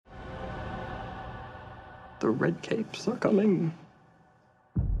The red capes are coming.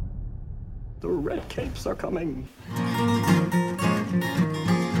 The red capes are coming.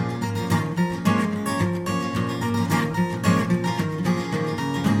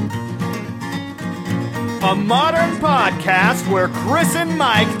 A modern podcast where Chris and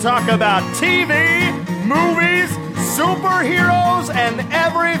Mike talk about TV, movies, superheroes, and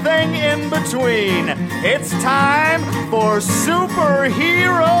everything in between. It's time for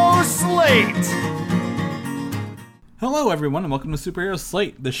Superhero Slate. Hello, everyone, and welcome to Superhero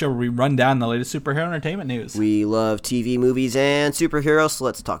Slate, the show where we run down the latest superhero entertainment news. We love TV, movies, and superheroes, so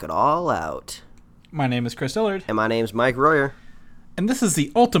let's talk it all out. My name is Chris Dillard. And my name's Mike Royer. And this is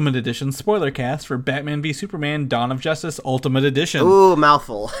the Ultimate Edition spoiler cast for Batman v Superman Dawn of Justice Ultimate Edition. Ooh,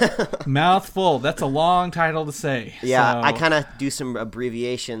 mouthful. Mouthful. That's a long title to say. Yeah, so. I kind of do some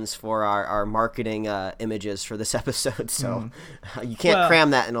abbreviations for our marketing images for this episode, so you can't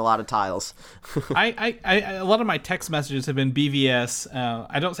cram that in a lot of tiles. I a lot of my text messages have been BVS.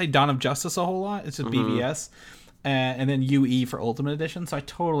 I don't say Dawn of Justice a whole lot. It's just BVS. And then UE for Ultimate Edition, so I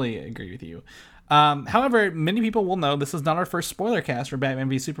totally agree with you. However, many people will know this is not our first spoiler cast for Batman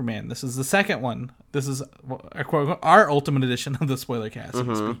v Superman. This is the second one. This is our Ultimate Edition of the spoiler cast, so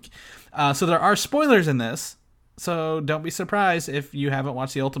to speak. So there are spoilers in this, so don't be surprised if you haven't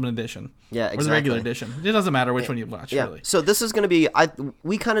watched the Ultimate Edition. Yeah, exactly. Or the regular edition. It doesn't matter which one you watch, really. So this is going to be...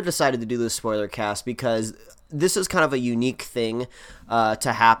 we kind of decided to do this spoiler cast because this is kind of a unique thing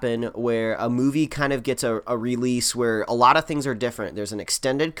to happen where a movie kind of gets a release where a lot of things are different. There's an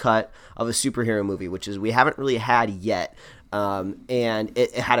extended cut of a superhero movie, which is we haven't really had yet. And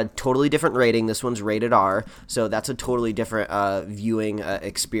it had a totally different rating. This one's rated R, so that's a totally different viewing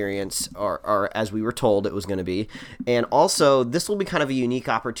experience, or as we were told it was going to be. And also, this will be kind of a unique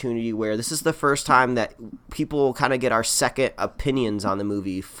opportunity where this is the first time that people kind of get our second opinions on the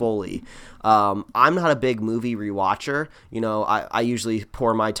movie fully. I'm not a big movie rewatcher. You know, I usually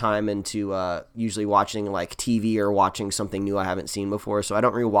pour my time into usually watching like TV or watching something new I haven't seen before, so I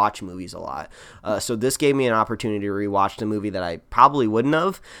don't rewatch movies a lot. So this gave me an opportunity to rewatch the movie that I probably wouldn't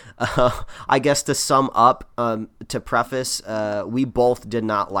have. I guess to sum up, to preface, we both did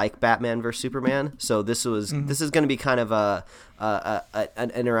not like Batman vs Superman, so this is going to be kind of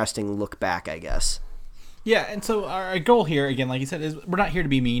an interesting look back, I guess. Yeah, and so our goal here, again, like you said, is we're not here to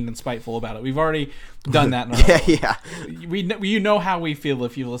be mean and spiteful about it. We've already done that in our Yeah. You know how we feel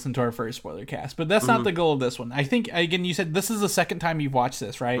if you listen to our first spoiler cast, but that's not the goal of this one. I think, again, you said this is the second time you've watched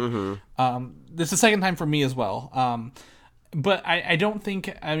this, right? This is the second time for me as well. But I don't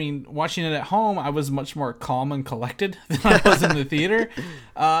think, I mean, watching it at home, I was much more calm and collected than I was in the theater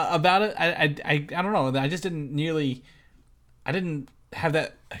about it. I don't know. I just didn't I didn't have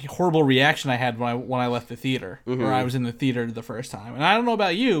that horrible reaction I had when I left the theater, or I was in the theater the first time. And I don't know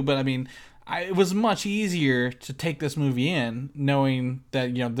about you, but I mean, it was much easier to take this movie in knowing that,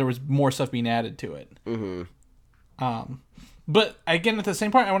 you know, there was more stuff being added to it. But again, at the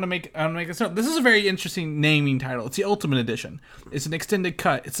same point, I want to make this note. This is a very interesting naming title. It's the Ultimate Edition. It's an extended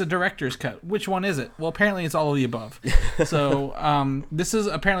cut. It's a director's cut. Which one is it? Well, apparently it's all of the above. So this is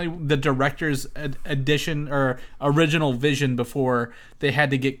apparently the director's edition or original vision before they had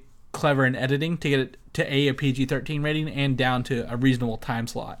to get clever in editing to get it to a PG-13 rating and down to a reasonable time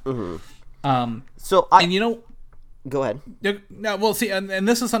slot. And you know, go ahead. No, well, see, and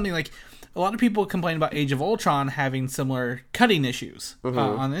this is something like. A lot of people complain about Age of Ultron having similar cutting issues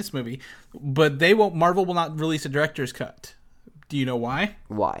on this movie, but Marvel will not release a director's cut. Do you know why?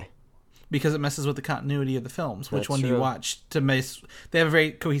 Why? Because it messes with the continuity of the films. Which That's one true. do you watch to miss? They have a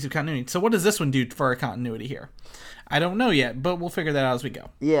very cohesive continuity. So what does this one do for our continuity here? I don't know yet, but we'll figure that out as we go.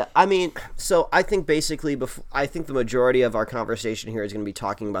 Yeah, I mean, so I think basically, I think the majority of our conversation here is going to be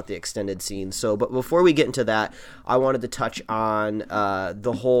talking about the extended scenes. So, but before we get into that, I wanted to touch on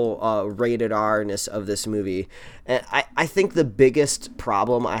the whole rated R-ness of this movie. And I think the biggest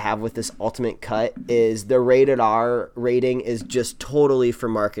problem I have with this Ultimate Cut is the rated R rating is just totally for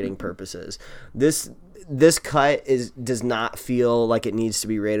marketing purposes. This cut does not feel like it needs to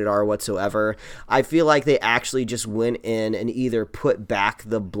be rated R whatsoever. I feel like they actually just went in and either put back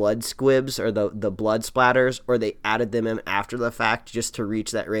the blood squibs or the blood splatters, or they added them in after the fact just to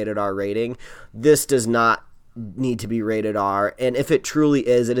reach that rated R rating. This does not need to be rated R, and if it truly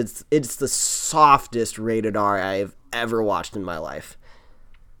is, it's the softest rated R I've ever watched in my life.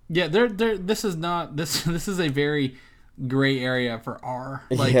 Yeah, this is not this is a very gray area for R.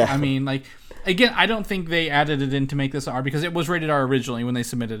 Like, Yeah. I mean, like, again, I don't think they added it in to make this R because it was rated R originally when they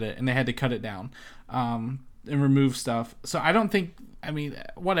submitted it, and they had to cut it down and remove stuff. So I don't think, I mean,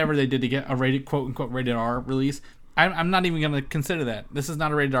 whatever they did to get a rated, quote unquote, rated R release, I'm not even going to consider that. This is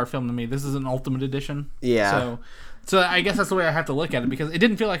not a rated R film to me. This is an Ultimate Edition. Yeah. So I guess that's the way I have to look at it, because it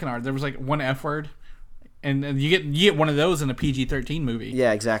didn't feel like an R. There was like one F word, and you get one of those in a PG-13 movie.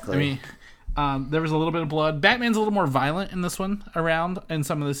 Yeah, exactly. I mean, there was a little bit of blood. Batman's a little more violent in this one in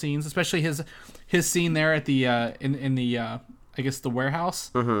some of the scenes, especially his scene there at the in the I guess the warehouse.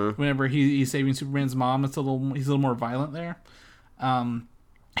 Whenever he's saving Superman's mom, he's a little more violent there.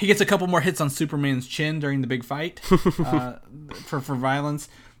 He gets a couple more hits on Superman's chin during the big fight for violence.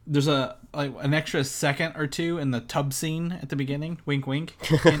 There's an extra second or two in the tub scene at the beginning. Wink, wink.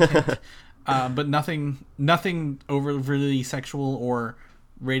 Hint, hint. But nothing overly sexual or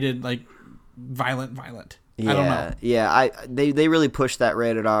rated like violent. Yeah, I don't know. Yeah, they really pushed that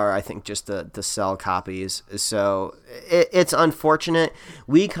rated R, I think, just to sell copies. So it's unfortunate.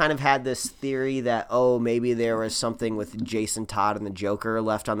 We kind of had this theory that, maybe there was something with Jason Todd and the Joker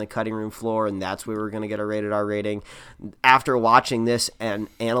left on the cutting room floor, and that's where we're going to get a rated R rating. After watching this and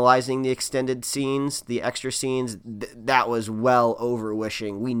analyzing the extended scenes, the extra scenes, that was well over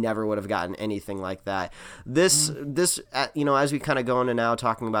wishing we never would have gotten anything like that. This as we kind of go into now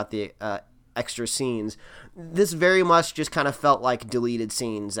talking about the extra scenes, this very much just kind of felt like deleted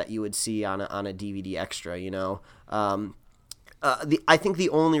scenes that you would see on a DVD extra, I think the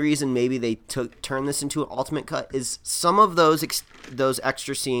only reason maybe they turned this into an ultimate cut is some of those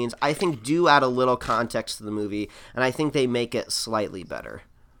extra scenes I think do add a little context to the movie, and I think they make it slightly better.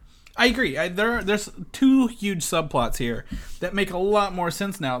 I agree. There's two huge subplots here that make a lot more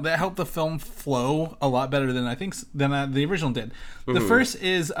sense now, that help the film flow a lot better than the original did. The first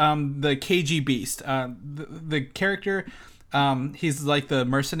is the KG Beast. The character, he's like the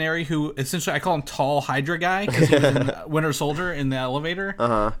mercenary who essentially, I call him Tall Hydra Guy because he was in Winter Soldier in the elevator.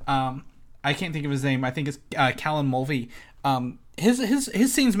 I can't think of his name. I think it's Callan Mulvey.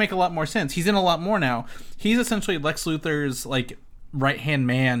 His scenes make a lot more sense. He's in a lot more now. He's essentially Lex Luthor's like right-hand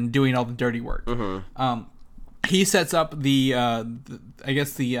man doing all the dirty work. He sets up the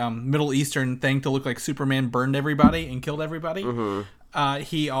Middle Eastern thing to look like Superman burned everybody and killed everybody.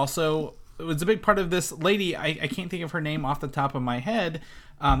 He also was a big part of this lady. I can't think of her name off the top of my head.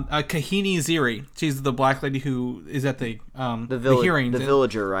 Kahini Ziri. She's the black lady who is at the hearing. The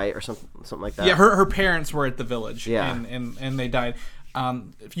villager, right? Or something like that. Yeah, her parents were at the village. Yeah. And they died.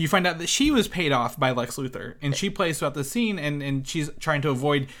 You find out that she was paid off by Lex Luthor, and she plays throughout the scene, and she's trying to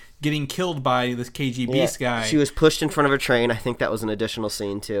avoid getting killed by this KG Beast guy. She was pushed in front of a train. I think that was an additional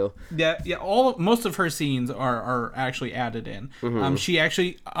scene too. Yeah. Most of her scenes are actually added in. She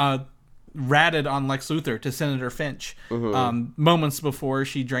actually ratted on Lex Luthor to Senator Finch moments before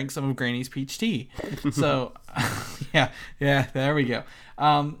she drank some of Granny's peach tea. So, yeah, there we go.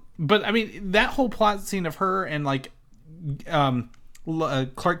 But I mean, that whole plot scene of her and like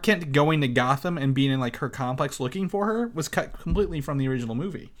Clark Kent going to Gotham and being in like her complex looking for her was cut completely from the original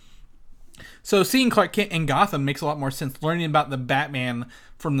movie. So seeing Clark Kent in Gotham makes a lot more sense. Learning about the Batman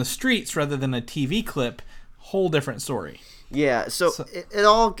from the streets rather than a TV clip, whole different story. Yeah, so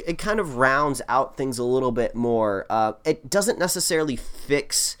it kind of rounds out things a little bit more. It doesn't necessarily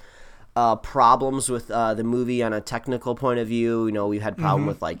fix problems with the movie on a technical point of view. We had problem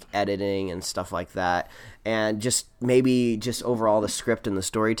with like editing and stuff like that, and just maybe just overall the script and the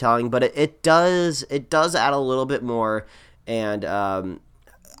storytelling. But it does add a little bit more, and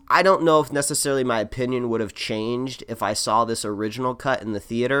I don't know if necessarily my opinion would have changed if I saw this original cut in the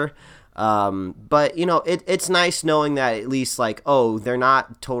theater. But it's nice knowing that at least like, they're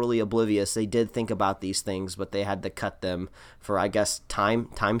not totally oblivious. They did think about these things, but they had to cut them for, I guess,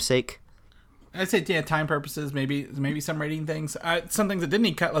 time's sake. I'd say, time purposes, maybe some rating things. Some things that didn't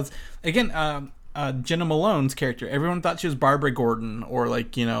need cut. Jenna Malone's character. Everyone thought she was Barbara Gordon or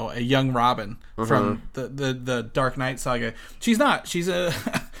like, a young Robin from the Dark Knight saga. She's not. She's a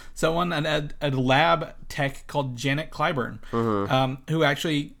lab tech called Janet Clyburn, who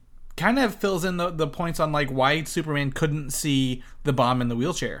actually kind of fills in the points on like why Superman couldn't see the bomb in the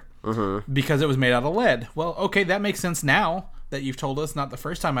wheelchair because it was made out of lead. Well, okay, that makes sense now that you've told us, not the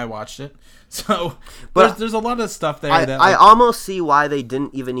first time I watched it. So but there's a lot of stuff there. I almost see why they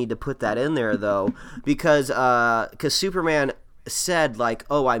didn't even need to put that in there though, because Superman said like,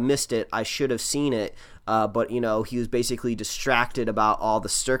 I missed it, I should have seen it. But he was basically distracted about all the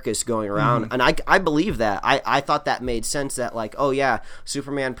circus going around. And I believe that. I thought that made sense that like,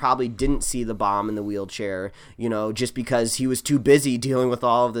 Superman probably didn't see the bomb in the wheelchair, just because he was too busy dealing with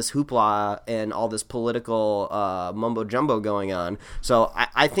all of this hoopla and all this political mumbo jumbo going on. So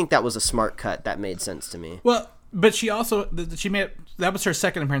I think that was a smart cut. That made sense to me. Well, but she also, that was her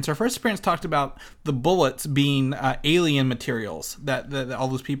second appearance. Her first appearance talked about the bullets being alien materials that all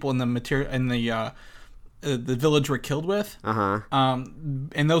those people in the material in the the village were killed with.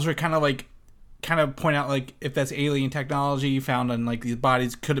 And those were kind of point out like if that's alien technology found on like these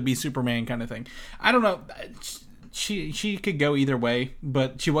bodies, could it be Superman kind of thing. I don't know. She could go either way,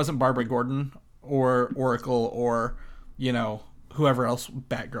 but she wasn't Barbara Gordon or Oracle or whoever else,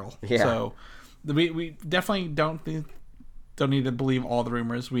 Batgirl. Yeah. So we definitely don't need to believe all the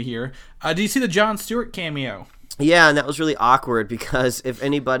rumors we hear. Do you see the Jon Stewart cameo? Yeah, and that was really awkward because if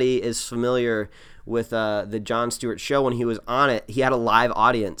anybody is familiar with the Jon Stewart show, when he was on it, he had a live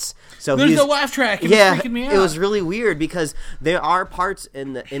audience. So there's no laugh track. It was freaking me out. It was really weird because there are parts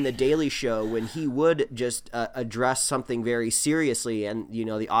in the Daily Show when he would just address something very seriously, and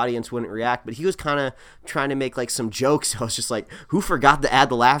the audience wouldn't react. But he was kind of trying to make like some jokes. So I was just like, who forgot to add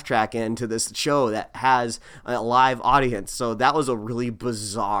the laugh track into this show that has a live audience? So that was a really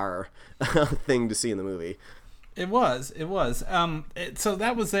bizarre thing to see in the movie. It was. So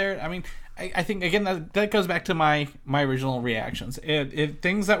that was there. I mean, I think again that goes back to my original reactions. It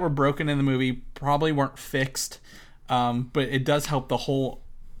things that were broken in the movie probably weren't fixed, but it does help the whole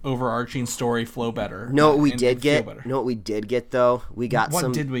overarching story flow better. Know what we did get? Know what we did get though? We got what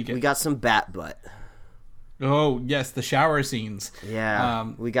some. Did we get? We got some bat butt. Oh yes, the shower scenes.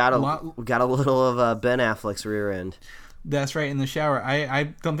 Yeah, we got a little of Ben Affleck's rear end. That's right, in the shower.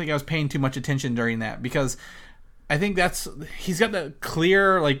 I don't think I was paying too much attention during that because I think he's got the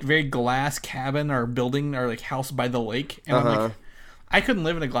clear, like, very glass cabin or building or like house by the lake, and I'm like, I couldn't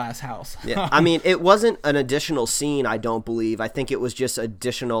live in a glass house. Yeah, I mean, it wasn't an additional scene, I don't believe. I think it was just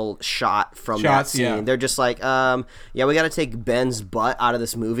additional shot from that scene. Yeah. They're just like, we got to take Ben's butt out of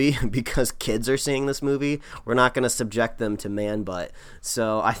this movie because kids are seeing this movie. We're not going to subject them to man butt.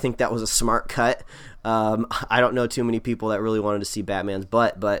 So I think that was a smart cut. I don't know too many people that really wanted to see Batman's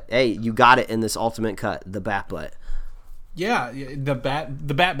butt, but hey, you got it in this ultimate cut, the bat butt. Yeah, the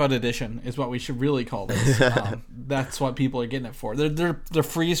bat butt edition is what we should really call this. That's what people are getting it for. They're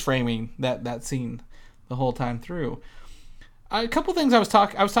freeze framing that scene the whole time through. A couple things I was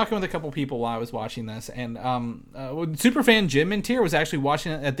talking with a couple people while I was watching this, and superfan Jim Mintier was actually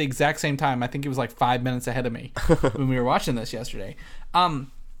watching it at the exact same time. I think it was like 5 minutes ahead of me when we were watching this yesterday.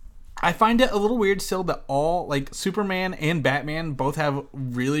 I find it a little weird still that all, like, Superman and Batman both have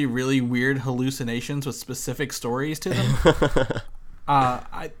really, really weird hallucinations with specific stories to them.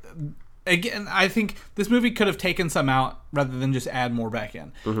 I think this movie could have taken some out rather than just add more back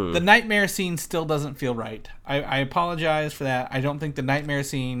in. The nightmare scene still doesn't feel right. I apologize for that. I don't think the nightmare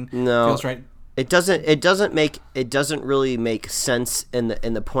scene feels right. It doesn't really make sense in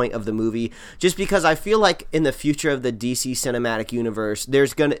the point of the movie, just because I feel like in the future of the DC cinematic universe,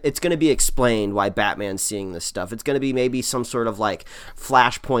 it's gonna be explained why Batman's seeing this stuff. It's gonna be maybe some sort of like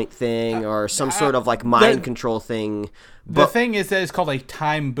Flashpoint thing or some sort of like mind control thing. The thing is that it's called a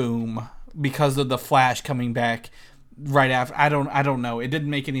time boom because of the Flash coming back right after. I don't know. It didn't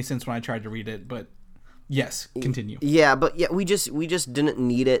make any sense when I tried to read it, but. Yes, continue. Yeah, but we just didn't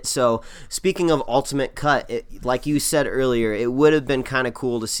need it. So speaking of ultimate cut, like you said earlier, it would have been kind of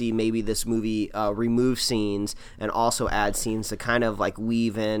cool to see maybe this movie remove scenes and also add scenes to kind of like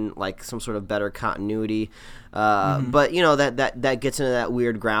weave in like some sort of better continuity. But that gets into that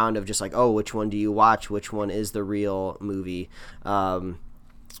weird ground of just like, oh, which one do you watch? Which one is the real movie?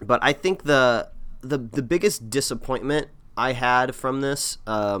 But I think the biggest disappointment I had from this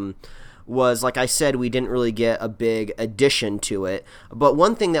was, like I said, we didn't really get a big addition to it. But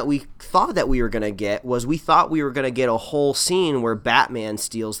one thing that we thought that we were going to get was we thought we were going to get a whole scene where Batman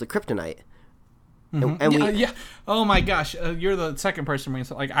steals the kryptonite. Yeah. Oh my gosh, you're the second person bringing.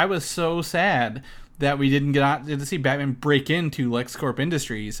 Like, I was so sad that we didn't get to see Batman break into LexCorp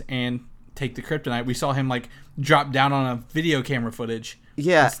Industries and take the kryptonite. We saw him like drop down on a video camera footage.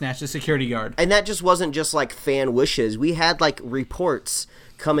 Yeah, and snatch the security guard. And that just wasn't just like fan wishes. We had like reports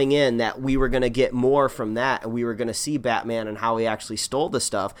coming in that we were going to get more from that, and we were going to see Batman and how he actually stole the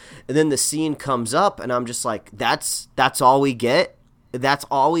stuff. And then the scene comes up, and I'm just like, that's all we get? That's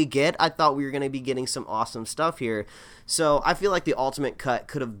all we get? I thought we were going to be getting some awesome stuff here. So I feel like the ultimate cut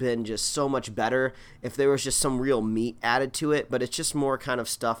could have been just so much better if there was just some real meat added to it, but it's just more kind of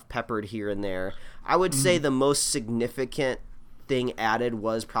stuff peppered here and there. I would say the most significant thing added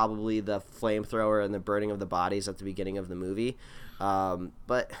was probably the flamethrower and the burning of the bodies at the beginning of the movie.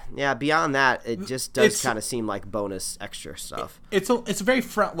 But yeah, beyond that, it just does kind of seem like bonus extra stuff. It's very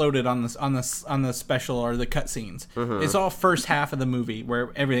front loaded on the special or the cutscenes. It's all first half of the movie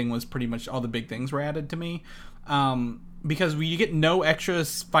where everything was pretty much all the big things were added to me. Because you get no extra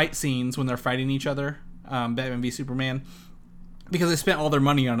fight scenes when they're fighting each other, Batman v Superman, because they spent all their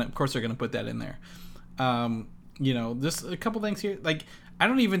money on it. Of course, they're going to put that in there. Just a couple things here. Like, I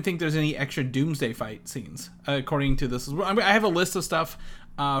don't even think there's any extra Doomsday fight scenes, according to this. I mean, I have a list of stuff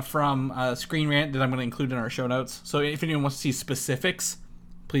from Screen Rant that I'm going to include in our show notes. So if anyone wants to see specifics,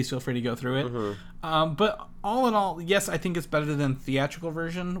 please feel free to go through it. But all in all, yes, I think it's better than the theatrical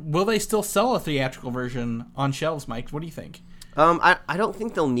version. Will they still sell a theatrical version on shelves, Mike? What do you think? I don't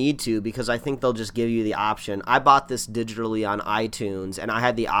think they'll need to, because I think they'll just give you the option. I bought this digitally on iTunes, and I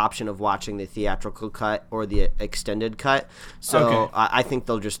had the option of watching the theatrical cut or the extended cut. So Okay. I think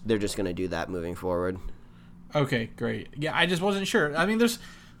they're just going to do that moving forward. Okay, great. Yeah, I just wasn't sure. I mean,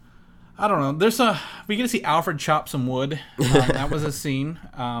 I don't know. We get to see Alfred chop some wood. That was a scene.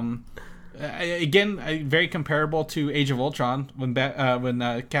 Again, very comparable to Age of Ultron when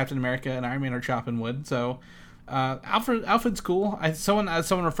Captain America and Iron Man are chopping wood. So Alfred's cool.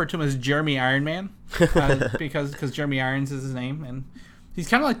 Someone referred to him as Jeremy Iron Man because Jeremy Irons is his name, and he's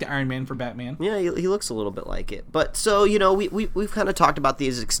kind of like the Iron Man for Batman. Yeah, he looks a little bit like it. But so, we've kind of talked about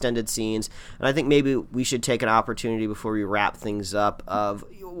these extended scenes, and I think maybe we should take an opportunity before we wrap things up of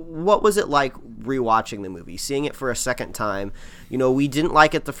what was it like rewatching the movie, seeing it for a second time. We didn't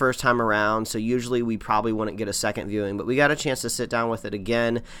like it the first time around, so usually we probably wouldn't get a second viewing, but we got a chance to sit down with it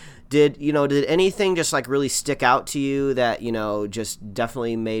again. Did anything just like really stick out to you that, just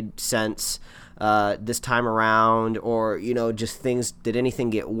definitely made sense this time around, or just things? Did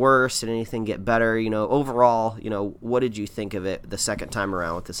anything get worse? Did anything get better? Overall, what did you think of it the second time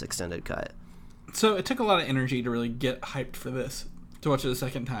around with this extended cut? So it took a lot of energy to really get hyped for this, to watch it the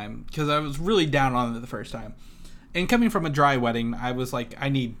second time, because I was really down on it the first time. And coming from a dry wedding, I was like, I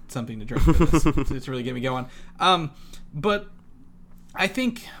need something to drink for this to really get me going. But I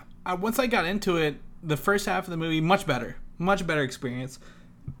think once I got into it, the first half of the movie, much better experience.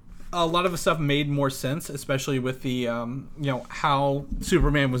 A lot of the stuff made more sense, especially with the how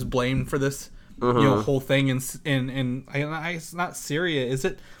Superman was blamed for this whole thing in it's not Syria, is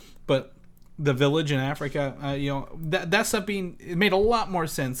it? But the village in Africa, that stuff it made a lot more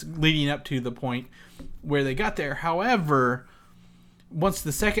sense leading up to the point where they got there. However, once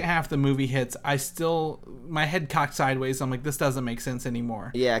the second half of the movie hits, my head cocked sideways. I'm like, this doesn't make sense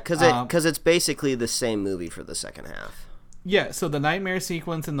anymore. Yeah, because it's basically the same movie for the second half. Yeah, so the nightmare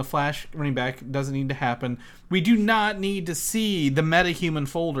sequence and the Flash running back doesn't need to happen. We do not need to see the metahuman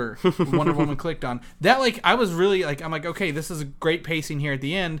folder Wonder Woman clicked on. That, I was really, I'm like, okay, this is a great pacing here at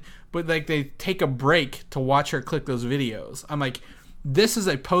the end, but, they take a break to watch her click those videos. I'm like, this is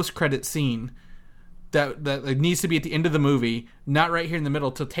a post-credit scene that needs to be at the end of the movie, not right here in the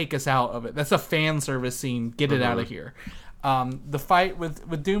middle to take us out of it. That's a fan service scene. Get it out of here. The fight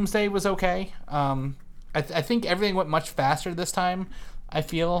with Doomsday was okay. I think everything went much faster this time. I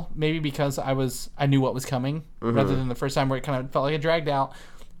feel maybe because I knew what was coming rather than the first time where it kind of felt like it dragged out.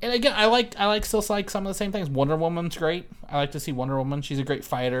 And again, I still like some of the same things. Wonder Woman's great. I like to see Wonder Woman. She's a great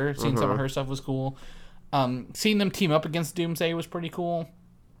fighter. Seeing some of her stuff was cool. Seeing them team up against Doomsday was pretty cool.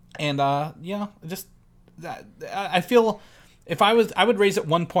 And I feel I would raise it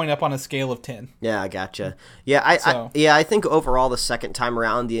 1 point up on a scale of 10. Yeah, I gotcha. Yeah, I think overall the second time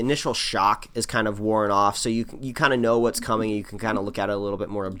around, the initial shock is kind of worn off, so you kind of know what's coming. You can kind of look at it a little bit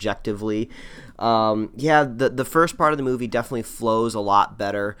more objectively. The first part of the movie definitely flows a lot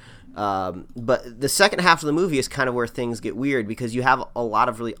better. But the second half of the movie is kind of where things get weird, because you have a lot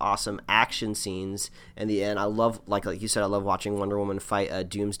of really awesome action scenes in the end. I love, like you said, I love watching Wonder Woman fight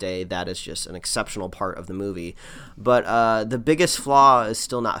Doomsday. That is just an exceptional part of the movie. But the biggest flaw is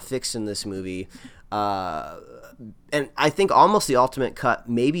still not fixed in this movie. And I think almost the ultimate cut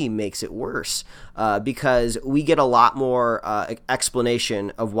maybe makes it worse, because we get a lot more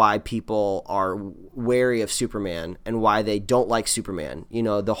explanation of why people are wary of Superman and why they don't like Superman.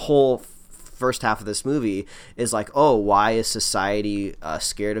 The whole first half of this movie is like, oh, why is society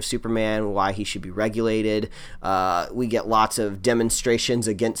scared of Superman? Why he should be regulated? We get lots of demonstrations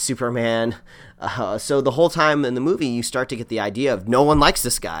against Superman. So the whole time in the movie, you start to get the idea of no one likes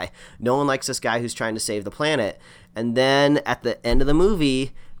this guy. No one likes this guy who's trying to save the planet. And then at the end of the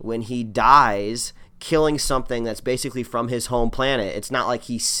movie, when he dies, killing something that's basically from his home planet, it's not like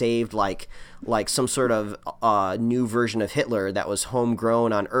he saved like some sort of new version of Hitler that was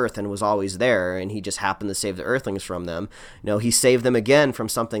homegrown on Earth and was always there, and he just happened to save the Earthlings from them. He saved them again from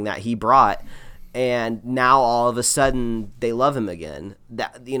something that he brought. And now all of a sudden they love him again.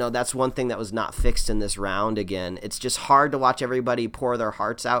 That's one thing that was not fixed in this round again. It's just hard to watch everybody pour their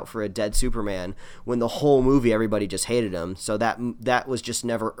hearts out for a dead Superman when the whole movie everybody just hated him. So that was just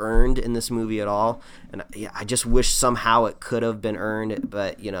never earned in this movie at all. And I just wish somehow it could have been earned,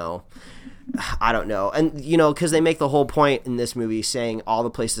 but I don't know. And because they make the whole point in this movie saying all the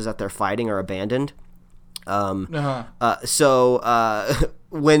places that they're fighting are abandoned.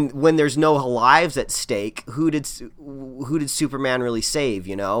 when there's no lives at stake, who did Superman really save?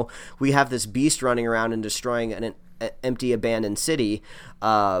 You know, we have this beast running around and destroying an empty, abandoned city.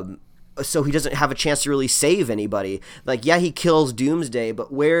 So he doesn't have a chance to really save anybody. Like, yeah, he kills Doomsday,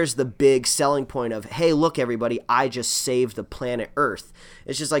 but where's the big selling point of, hey, look, everybody, I just saved the planet Earth?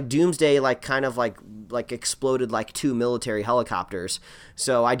 It's just like Doomsday, like, kind of like exploded like 2 military helicopters.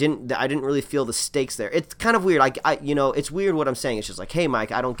 So I didn't really feel the stakes there. It's kind of weird. Like, it's weird what I'm saying. It's just like, hey,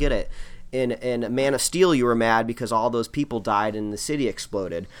 Mike, I don't get it. In Man of Steel, you were mad because all those people died and the city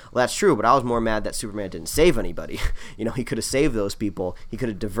exploded. Well, that's true, but I was more mad that Superman didn't save anybody. You know, he could have saved those people. He could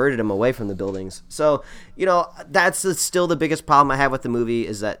have diverted them away from the buildings. So, you know, that's still the biggest problem I have with the movie,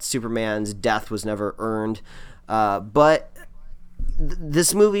 is that Superman's death was never earned. But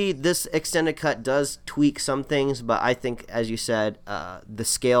this movie, this extended cut does tweak some things, but I think, as you said, the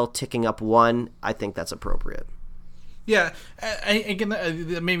scale ticking up 1, I think that's appropriate. Yeah, again,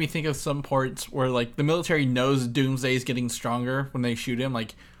 that made me think of some parts where, like, the military knows Doomsday is getting stronger when they shoot him.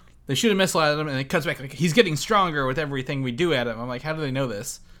 Like, they shoot a missile at him, and it cuts back, like, he's getting stronger with everything we do at him. I'm like, how do they know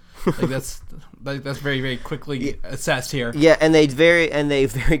this? Like, that's very, very quickly assessed here. Yeah, and they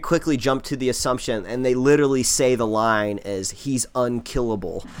very quickly jump to the assumption, and they literally say the line is, he's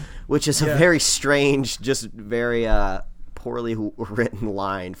unkillable, which is a very strange, just very... poorly written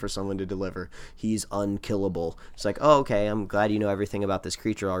line for someone to deliver. He's unkillable. It's like, oh, okay, I'm glad you know everything about this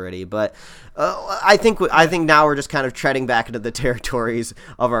creature already. But I think now we're just kind of treading back into the territories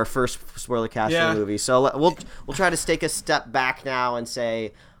of our first spoiler cast of the movie. So we'll try to take a step back now and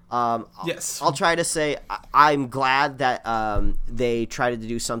say, yes, I'll try to say I'm glad that they tried to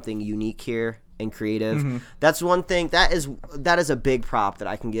do something unique here and creative. Mm-hmm. That's one thing that is a big prop that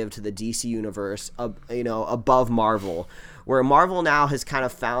I can give to the DC universe, above Marvel, where Marvel now has kind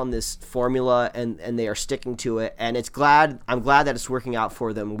of found this formula and they are sticking to it, and I'm glad that it's working out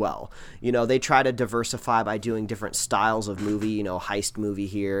for them well. You know, they try to diversify by doing different styles of movie, you know, heist movie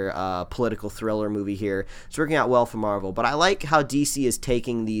here, political thriller movie here. It's working out well for Marvel, but I like how DC is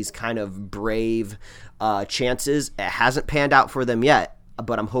taking these kind of brave chances. It hasn't panned out for them yet,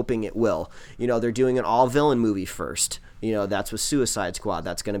 but I'm hoping it will. You know, they're doing an all-villain movie first. You know, that's with Suicide Squad.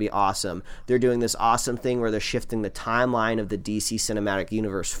 That's going to be awesome. They're doing this awesome thing where they're shifting the timeline of the DC Cinematic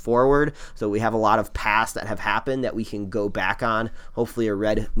Universe forward. So we have a lot of past that have happened that we can go back on. Hopefully a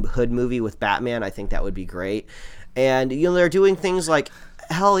Red Hood movie with Batman. I think that would be great. And, you know, they're doing things like,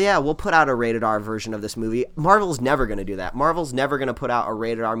 hell yeah, we'll put out a rated R version of this movie. Marvel's never going to do that. Marvel's never going to put out a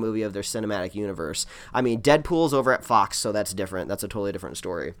rated R movie of their cinematic universe. I mean, Deadpool's over at Fox, so that's different. That's a totally different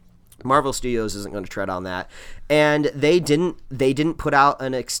story. Marvel Studios isn't going to tread on that, and they didn't put out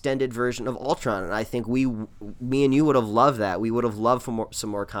an extended version of Ultron, and I think me and you would have loved that. We would have loved some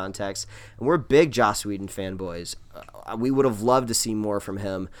more context, and we're big Joss Whedon fanboys. We would have loved to see more from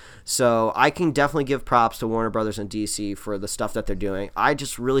him. So I can definitely give props to Warner Brothers and DC for the stuff that they're doing. I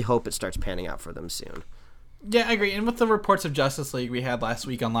just really hope it starts panning out for them soon. Yeah, I agree. And with the reports of Justice League we had last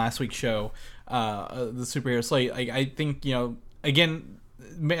week on last week's show, the superhero slate, I think, you know, again,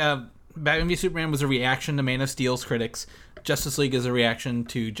 Batman v Superman was a reaction to Man of Steel's critics. Justice League is a reaction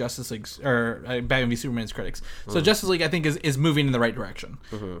to Batman v Superman's critics. So Justice League, I think, is moving in the right direction.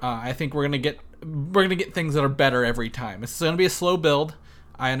 I think we're gonna get things that are better every time. It's gonna be a slow build.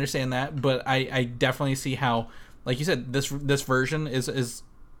 I understand that, but I definitely see how, like you said, this version is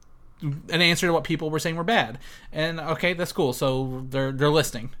an answer to what people were saying were bad. And okay, that's cool. So they're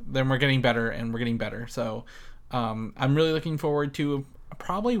listening. Then we're getting better, and we're getting better. So I'm really looking forward to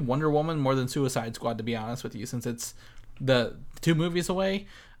probably Wonder Woman more than Suicide Squad, to be honest with you, since it's the 2 movies away.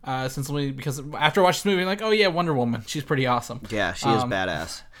 Because after watching this movie, I'm like, oh yeah, Wonder Woman, she's pretty awesome. Yeah, she is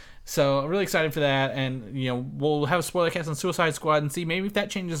badass. So I'm really excited for that, and you know, we'll have a spoiler cast on Suicide Squad and see maybe if that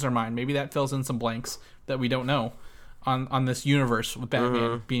changes our mind. Maybe that fills in some blanks that we don't know on this universe with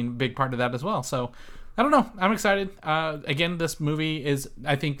Batman being a big part of that as well. So I don't know. I'm excited. Again, this movie is,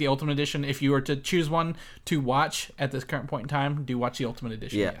 I think, the Ultimate Edition. If you were to choose one to watch at this current point in time, do watch the Ultimate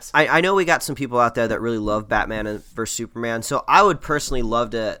Edition. Yeah. Yes. I know we got some people out there that really love Batman vs Superman, so I would personally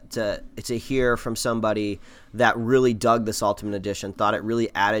love to hear from somebody that really dug this Ultimate Edition, thought it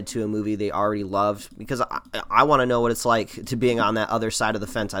really added to a movie they already loved, because I want to know what it's like to being on that other side of the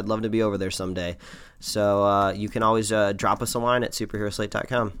fence. I'd love to be over there someday. So you can always drop us a line at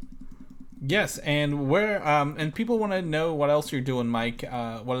superheroslate.com. Yes, and where and people want to know what else you're doing, Mike.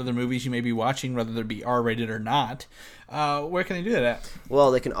 What other movies you may be watching, whether they be R-rated or not. Where can they do that at?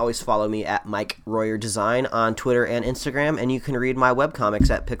 Well, they can always follow me at Mike Royer Design on Twitter and Instagram, and you can read my webcomics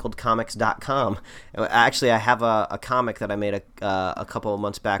at pickledcomics.com. Actually, I have a comic that I made a couple of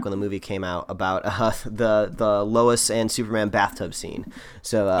months back when the movie came out about the Lois and Superman bathtub scene.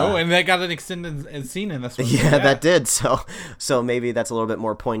 So and that got an extended scene in this one. Yeah, that did. So maybe that's a little bit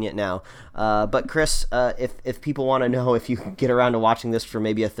more poignant now. But Chris, if people want to know if you get around to watching this for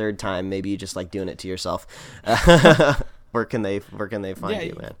maybe a third time, maybe you just like doing it to yourself. Where can they find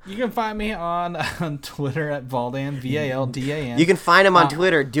you, man? You can find me on Twitter at Valdan, Valdan. You can find him on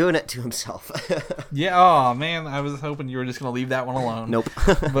Twitter doing it to himself. Yeah. Oh man, I was hoping you were just gonna leave that one alone. Nope.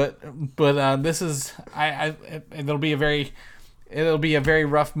 but this is it'll be a very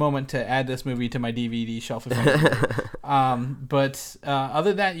rough moment to add this movie to my DVD shelf. But other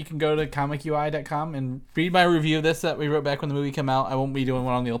than that, you can go to comicui.com and read my review of this that we wrote back when the movie came out. I won't be doing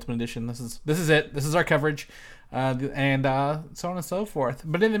one on the Ultimate Edition. This is it. This is our coverage, and so on and so forth.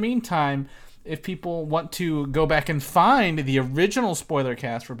 But in the meantime, if people want to go back and find the original spoiler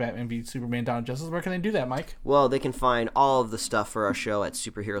cast for Batman v Superman: Dawn of Justice, where can they do that, Mike? Well, they can find all of the stuff for our show at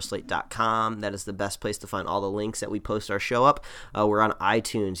superheroslate.com. That is the best place to find all the links that we post our show up. We're on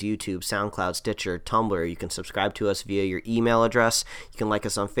iTunes, YouTube, SoundCloud, Stitcher, Tumblr. You can subscribe to us via your email address. You can like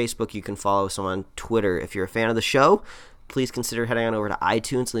us on Facebook. You can follow us on Twitter. If you're a fan of the show, please consider heading on over to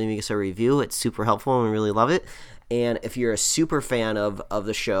iTunes, leaving us a review. It's super helpful and we really love it. And if you're a super fan of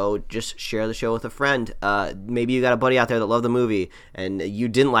the show, just share the show with a friend. Maybe you got a buddy out there that loved the movie and you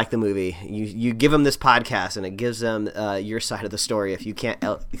didn't like the movie. You give them this podcast and it gives them your side of the story if you can't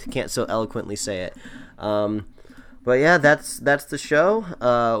so eloquently say it. But yeah, that's the show.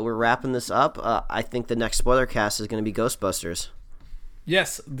 We're wrapping this up. I think the next spoiler cast is going to be Ghostbusters.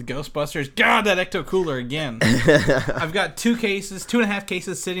 Yes, the Ghostbusters. God, that Ecto Cooler again. I've got 2.5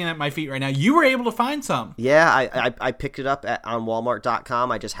 cases sitting at my feet right now. You were able to find some. Yeah, I picked it up on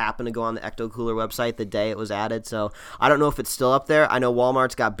Walmart.com. I just happened to go on the Ecto Cooler website the day it was added, so I don't know if it's still up there. I know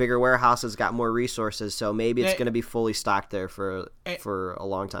Walmart's got bigger warehouses, got more resources, so maybe it's going to be fully stocked there for a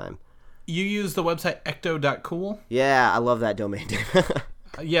long time. You use the website ecto.cool? Yeah, I love that domain name.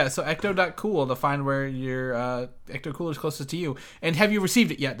 Yeah, so ecto.cool to find where your Ecto Cooler is closest to you. And have you received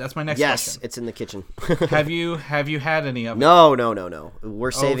it yet? That's my next question. Yes, it's in the kitchen. Have you had any of it? No.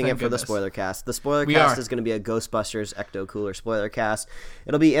 We're saving it for goodness. the spoiler cast. The spoiler cast is going to be a Ghostbusters Ecto Cooler spoiler cast.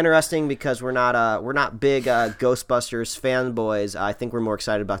 It'll be interesting because we're not big Ghostbusters fanboys. I think we're more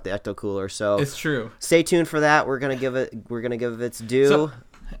excited about the Ecto Cooler. So it's true. Stay tuned for that. We're gonna give it its due. So,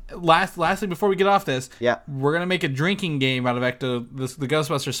 lastly, before we get off this, yeah, we're gonna make a drinking game out of the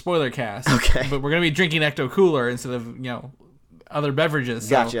Ghostbusters spoiler cast. Okay, but we're gonna be drinking Ecto Cooler instead of other beverages. So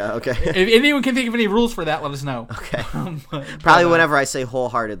gotcha. Okay. If anyone can think of any rules for that, let us know. Okay. Probably whenever I say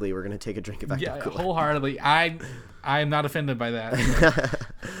wholeheartedly, we're gonna take a drink of Ecto Cooler. Wholeheartedly. I am not offended by that. So.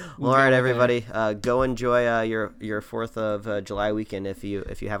 Well, all right, everybody, go enjoy your 4th of July weekend if you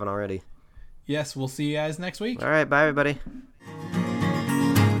haven't already. Yes, we'll see you guys next week. All right, bye, everybody.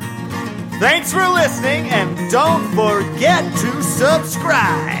 Thanks for listening, and don't forget to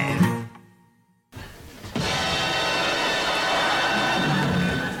subscribe.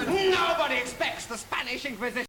 Nobody expects the Spanish Inquisition.